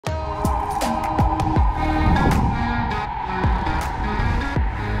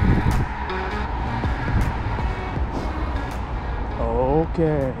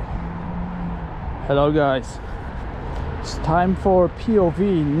Okay. Hello guys. It's time for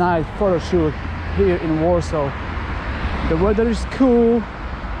POV night photo shoot here in Warsaw. The weather is cool.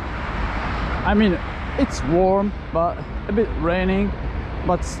 I mean, it's warm, but a bit raining,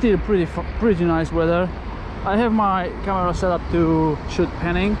 but still pretty nice weather. I have my camera set up to shoot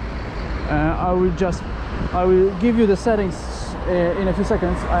panning. I will give you the settings in a few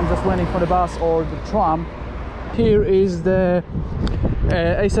seconds. I'm just waiting for the bus or the tram. Here is the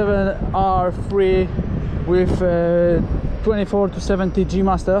A7R3 with 24 to 70 G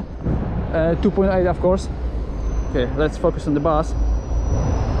master, 2.8 of course. Okay, let's focus on the bus.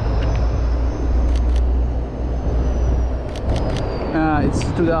 It's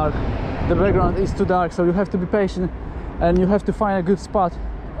too dark. The background is too dark, so you have to be patient and you have to find a good spot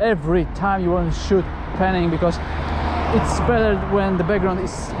every time you want to shoot panning, because it's better when the background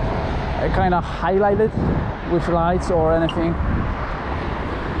is kind of highlighted with lights or anything.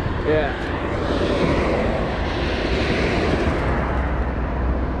 Yeah.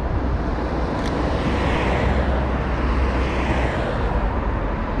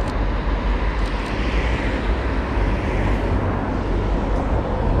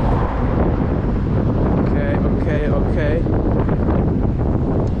 Okay.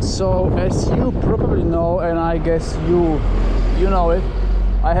 So as you probably know, and I guess you know it,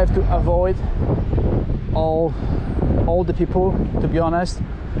 I have to avoid all the people, to be honest,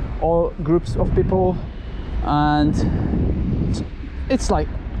 all groups of people, and it's like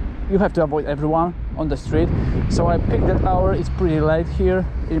you have to avoid everyone on the street. So I picked that hour. It's pretty late here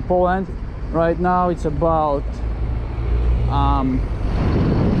in Poland. Right now it's about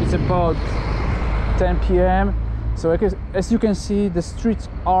 10 p.m. So as you can see, the streets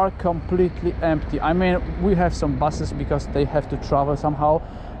are completely empty. I mean, we have some buses because they have to travel somehow,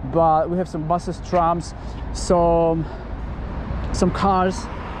 but we have some buses, trams, some cars,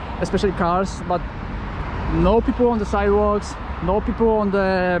 especially cars, but no people on the sidewalks, no people on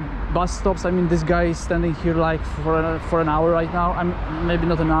the bus stops. I mean, this guy is standing here like for an hour right now. Maybe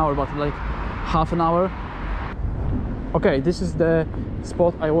not an hour, but like half an hour. Okay, this is the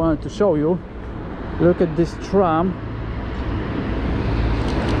spot I wanted to show you. Look at this tram.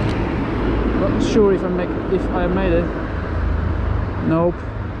 Not sure if I made it. Nope.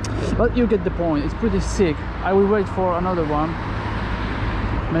 But you get the point. It's pretty sick. I will wait for another one.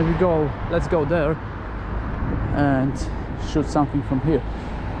 Maybe let's go there and shoot something from here.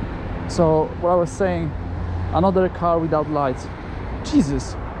 So what I was saying, another car without lights.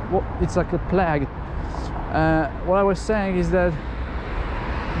 Jesus, it's like a plague. What I was saying is that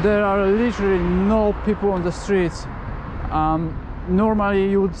there are literally no people on the streets. Normally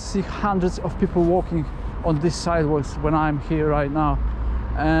you would see hundreds of people walking on these sidewalks when I'm here right now,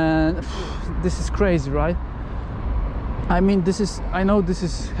 and this is crazy, right? I mean, I know this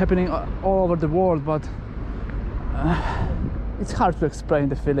is happening all over the world, but it's hard to explain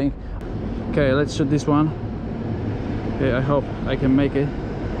the feeling. Okay, let's shoot this one. Okay, I hope I can make it.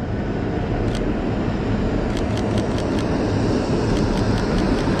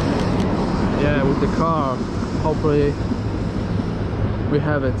 Yeah, with the car, hopefully we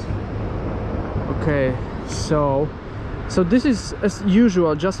have it. Okay, so this is as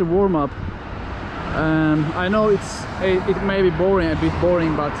usual, just a warm-up. I know it may be a bit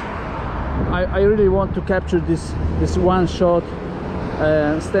boring, but I really want to capture this one shot,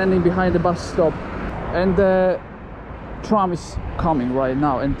 standing behind the bus stop, and the tram is coming right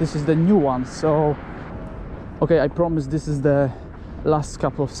now, and this is the new one. So okay, I promise this is the last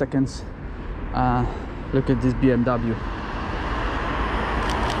couple of seconds. Look at this BMW.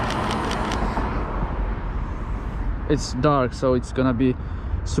 It's dark, so it's gonna be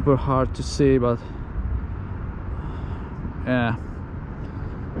super hard to see, but yeah,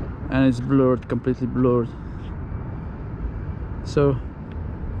 and it's blurred, completely blurred. So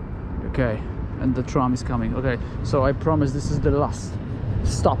okay, and the tram is coming. Okay, so I promise this is the last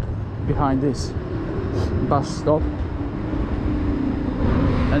stop behind this bus stop,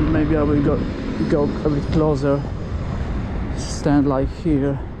 and maybe I will go a bit closer, stand like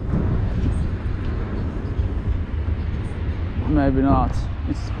here. Maybe not.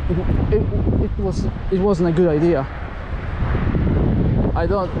 It wasn't a good idea. I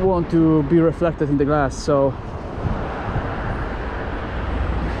don't want to be reflected in the glass, so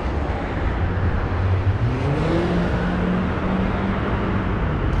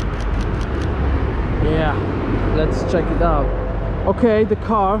yeah, let's check it out. Okay, the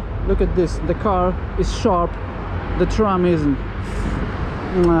car, look at this, the car is sharp, the tram isn't.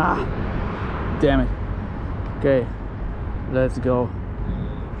 Damn it. Okay, let's go.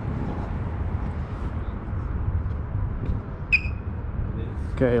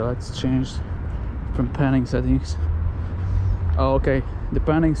 Okay, let's change from panning settings. Oh, okay, the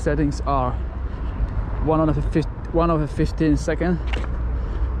panning settings are 1 over 15 second,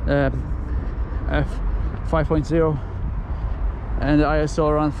 f5.0, and the ISO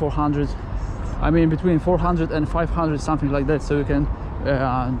around 400. I mean between 400 and 500, something like that. So you can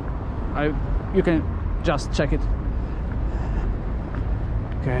you can just check it.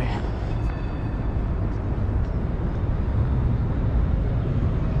 Okay.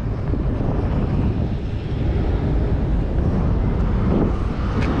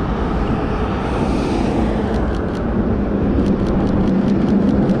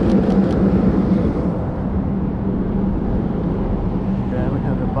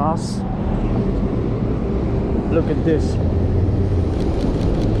 Look at this.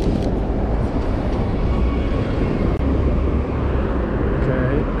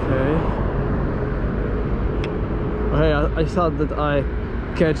 Okay. Hey, I thought that I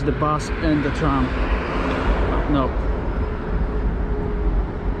catch the bus and the tram. No.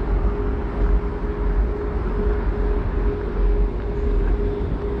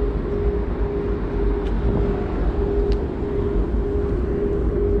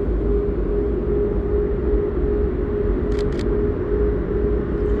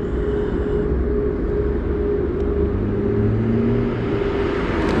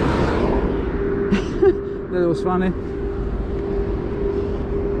 That was funny.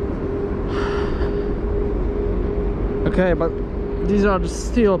 Okay, but these are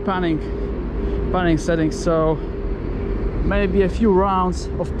still panning settings, so maybe a few rounds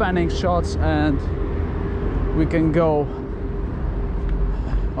of panning shots and we can go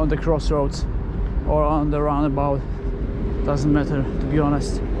on the crossroads or on the roundabout. Doesn't matter, to be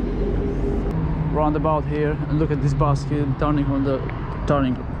honest. Roundabout here, and look at this bus here turning on the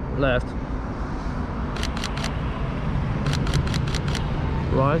turning left.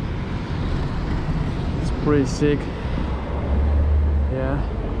 Right, it's pretty sick. Yeah.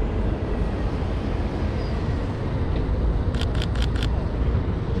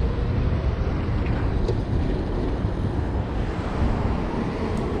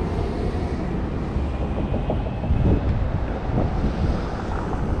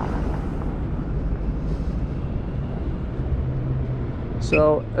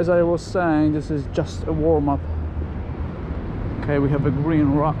 So as I was saying, this is just a warm-up. Okay, we have a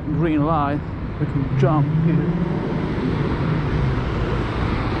green light. We can jump here.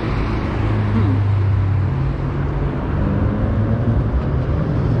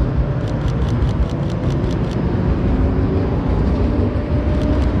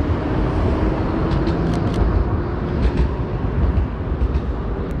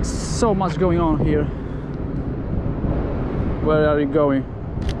 So much going on here. Where are you going?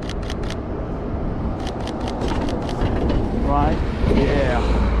 Right? Yeah.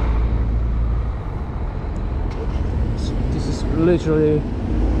 So this is literally a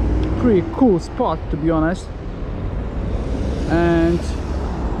pretty cool spot, to be honest. And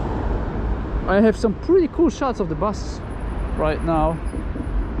I have some pretty cool shots of the bus right now,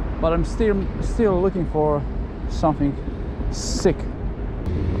 but I'm still looking for something sick.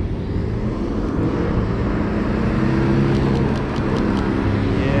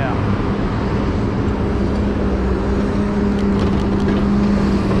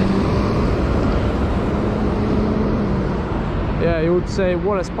 Yeah, you would say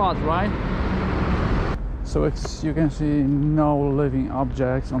what a spot, right? So you can see no living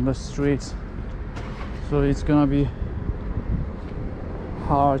objects on the streets, so it's gonna be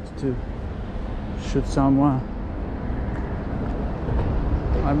hard to shoot someone.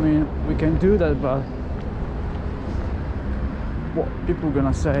 I mean, we can do that, but what people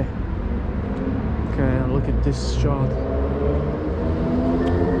gonna say? Okay, look at this shot.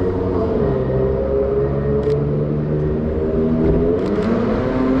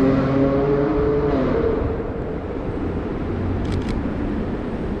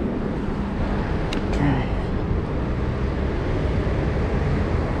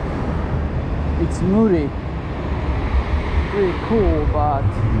 It's moody, pretty cool, but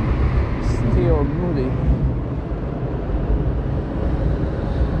still moody.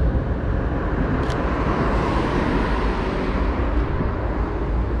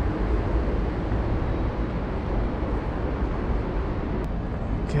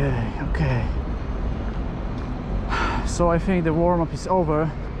 Okay. So I think the warm-up is over,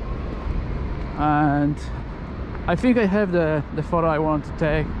 and I think I have the photo I want to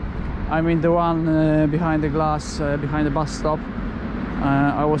take. I mean the one behind the glass, behind the bus stop.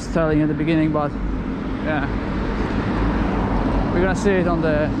 I was telling at the beginning, but yeah, we're gonna see it on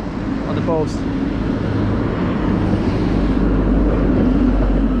the post.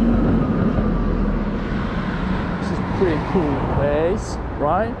 pretty cool place,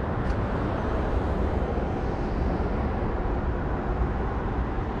 right?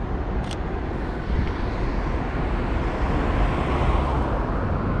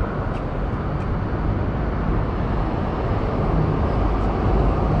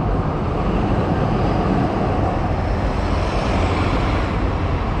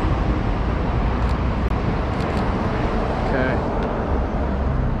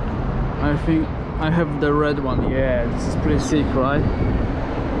 I think I have the red one. Yeah, this is pretty sick, right?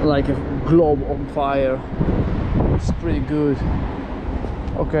 Like a globe on fire. It's pretty good.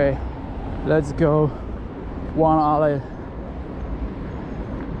 Okay, let's go one alley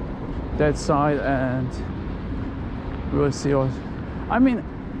that side and we'll see what. I mean,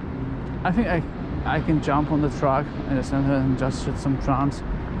 I think I can jump on the truck in the center and just shoot some trams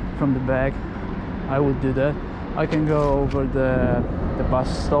from the back. I would do that. I can go over the bus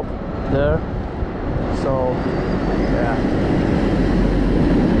stop there, so yeah.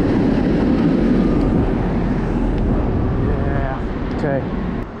 Okay.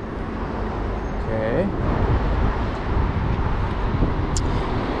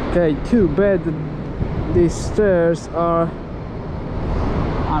 Okay, too bad that these stairs are,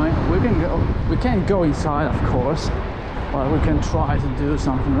 I mean, we can't go inside, of course, but we can try to do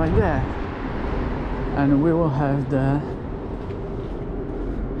something like that, and we will have the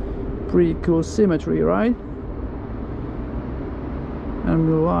pretty cool symmetry, right? And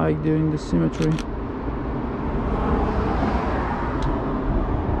we like doing the symmetry.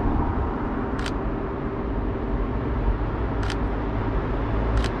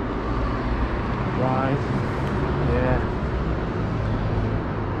 Right, yeah.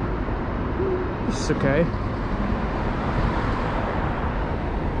 It's okay.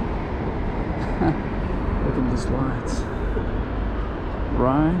 Look at these lights.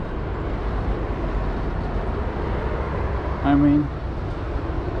 Right? I mean,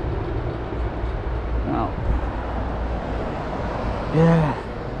 now, yeah,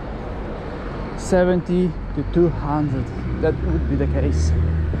 70 to 200, that would be the case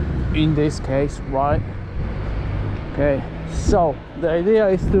in this case, right? Okay, so the idea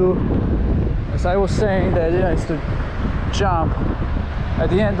is to, as I was saying, the idea is to jump at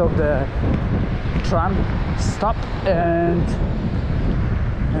the end of the tram stop, and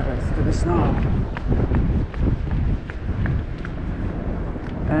yeah, let's do this now.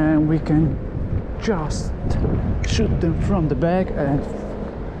 And we can just shoot them from the back and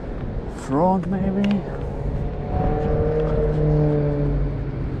front, maybe,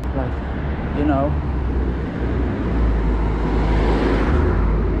 like, you know.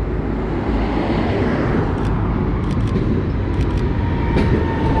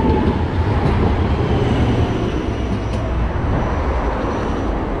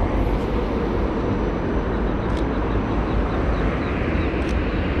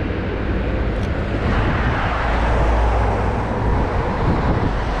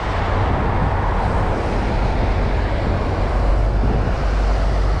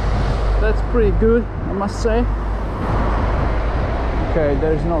 That's pretty good, I must say. Okay,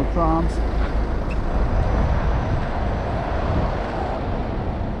 there's no trams.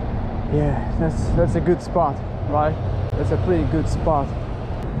 Yeah, that's a good spot, right? That's a pretty good spot.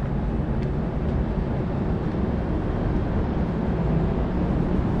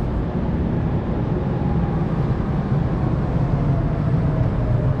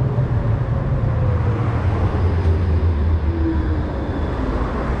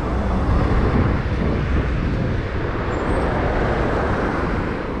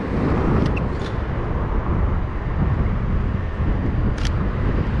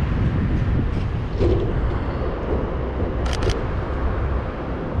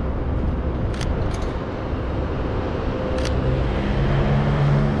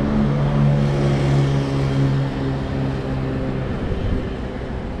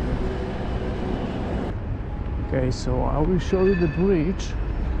 Okay, so I will show you the bridge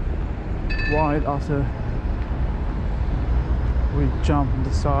right after we jump on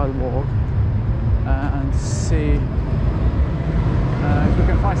the sidewalk and see if we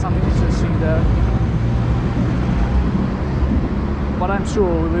can find something interesting there. But I'm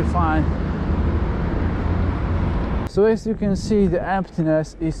sure we will find. So as you can see, the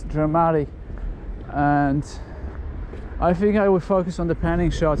emptiness is dramatic, and I think I will focus on the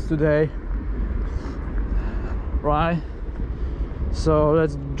panning shots today. Right, so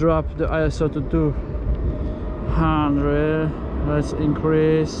let's drop the ISO to 200. Let's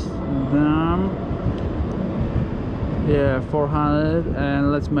increase them, yeah, 400,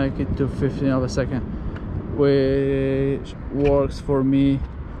 and let's make it to 15 of a second, which works for me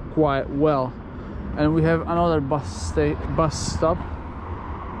quite well. and we have another bus stop,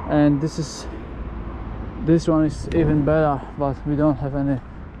 and this one is even better, but we don't have any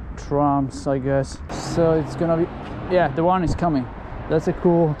trams, I guess. So it's gonna be, yeah, the one is coming. That's a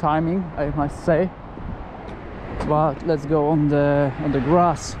cool timing, I must say. But let's go on the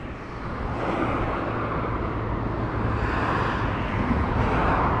grass.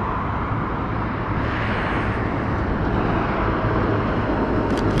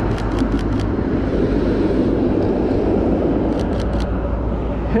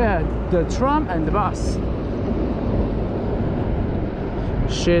 Yeah, the tram and the bus.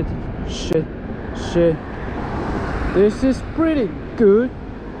 Shit. This is pretty good.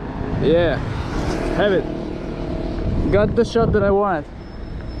 Yeah, have it. Got the shot that I wanted.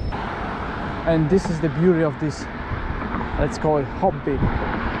 And this is the beauty of this, let's call it hobby.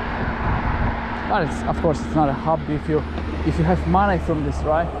 But it's, of course, it's not a hobby if you have money from this,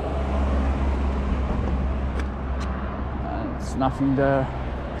 right? And it's nothing there.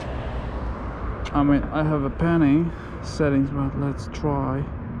 I mean, I have a penny settings, but let's try.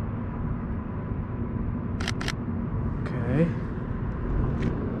 Okay.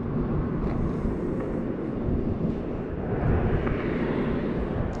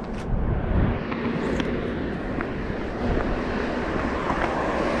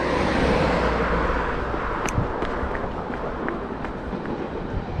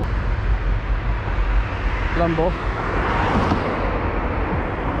 Lambo.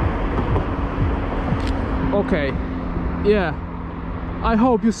 Okay, yeah, I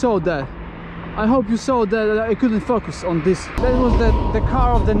hope you saw that. I hope you saw that I couldn't focus on this. That was the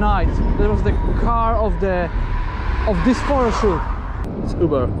car of the night. That was the car of this photo shoot. It's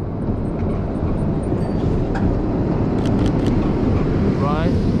Uber.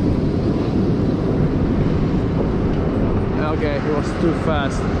 Right? Okay, he was too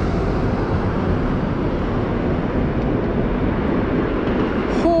fast.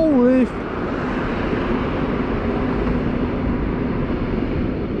 Holy.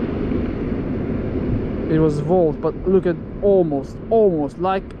 It was Volt, but look at almost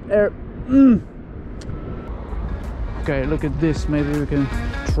like air. Okay, look at this. Maybe we can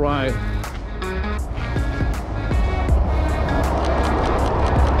try.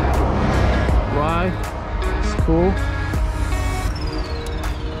 Right, it's cool.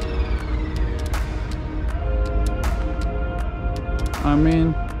 I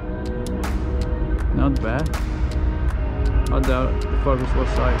mean, not bad. But the focus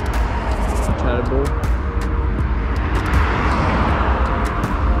was like terrible.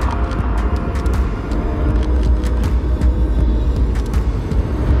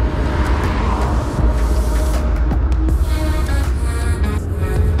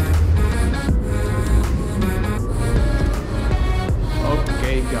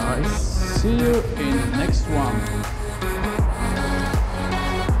 Okay guys, see you in the next one.